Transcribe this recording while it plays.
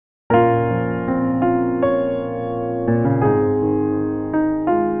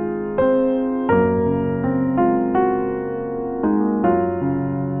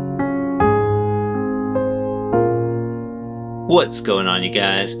What's going on, you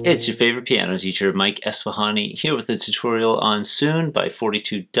guys? It's your favorite piano teacher, Mike Esfahani, here with a tutorial on Soon by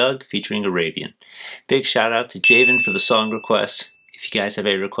 42 Dugg featuring Arabian. Big shout out to Javen for the song request. If you guys have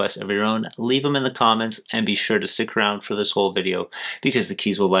a request of your own, leave them in the comments and be sure to stick around for this whole video because the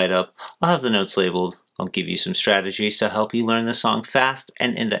keys will light up. I'll have the notes labeled. I'll give you some strategies to help you learn the song fast,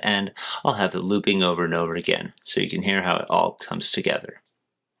 and in the end, I'll have it looping over and over again so you can hear how it all comes together.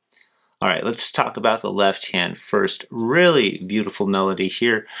 Alright, let's talk about the left hand first. Really beautiful melody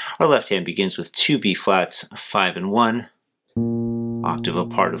here. Our left hand begins with two B flats, 5 and 1, octave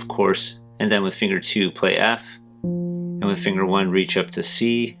apart of course, and then with finger 2 play F, and with finger 1 reach up to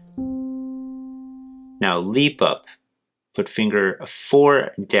C. Now leap up, put finger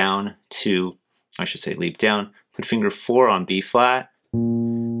 4 down to, I should say leap down, put finger 4 on B flat,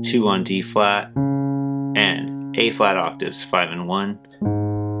 2 on D flat, and A flat octaves, 5 and 1.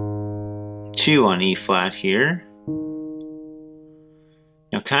 2 on E flat here.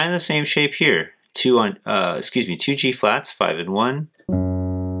 Now kind of the same shape here. 2 G flats, 5 and 1,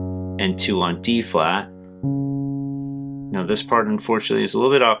 and 2 on D flat. Now this part unfortunately is a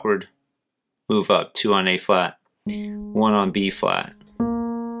little bit awkward. Move up, 2 on A flat, 1 on B flat,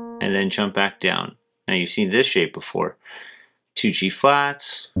 and then jump back down. Now you've seen this shape before. 2 G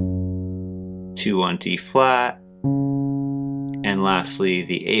flats, 2 on D flat, and lastly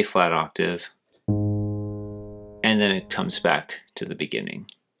the A flat octave, and then it comes back to the beginning.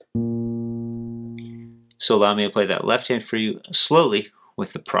 So allow me to play that left hand for you slowly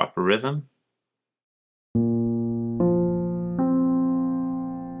with the proper rhythm.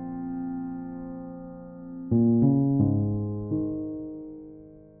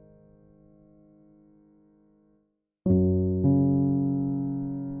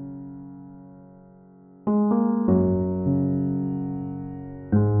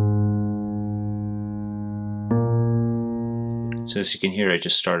 So as you can hear, I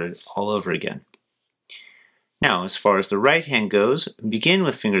just started all over again. Now, as far as the right hand goes, begin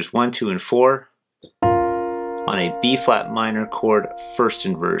with fingers 1, 2, and 4 on a B flat minor chord first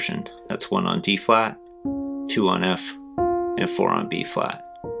inversion. That's 1 on D flat, 2 on F, and 4 on B flat.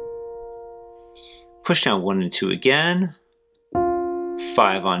 Push down 1 and 2 again,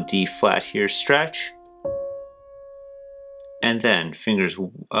 5 on D flat here, stretch, and then fingers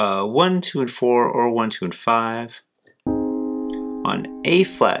 1, 2, and 4, or 1, 2, and 5. On A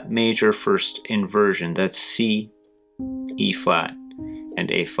flat major first inversion, that's C, E flat, and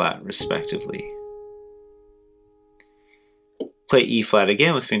A flat respectively. Play E flat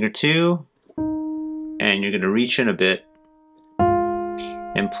again with finger 2, and you're going to reach in a bit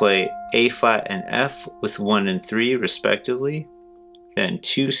and play A flat and F with 1 and 3 respectively, then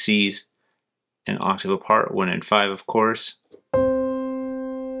 2 C's an octave apart, 1 and 5 of course,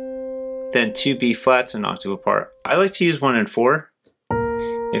 then 2 B flats an octave apart. I like to use 1 and 4.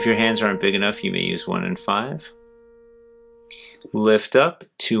 If your hands aren't big enough, you may use 1 and 5. Lift up,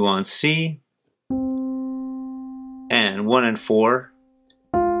 2 on C, and 1 and 4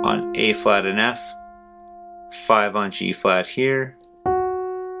 on A flat and F, 5 on G flat here,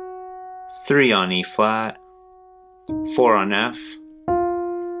 3 on E flat, 4 on F,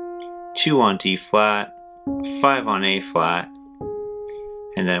 2 on D flat, 5 on A flat,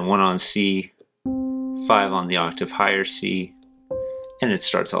 and then 1 on C, 5 on the octave higher C, and it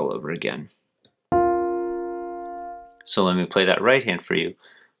starts all over again. So let me play that right hand for you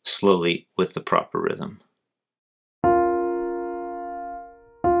slowly with the proper rhythm.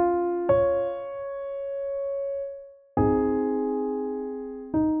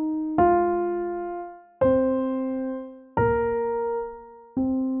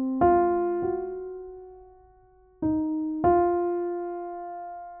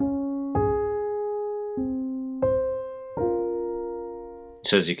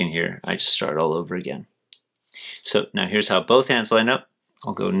 So as you can hear, I just start all over again. So now here's how both hands line up.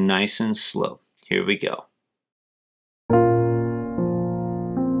 I'll go nice and slow. Here we go.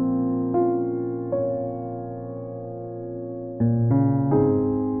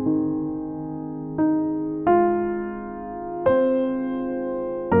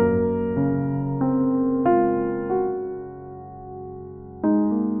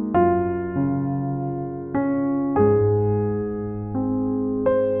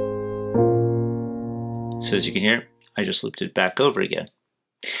 So as you can hear, I just looped it back over again.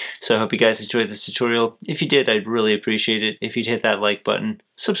 So I hope you guys enjoyed this tutorial. If you did, I'd really appreciate it if you'd hit that like button,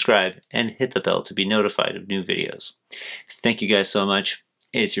 subscribe, and hit the bell to be notified of new videos. Thank you guys so much.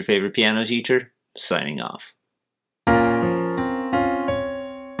 It's your favorite piano teacher, signing off.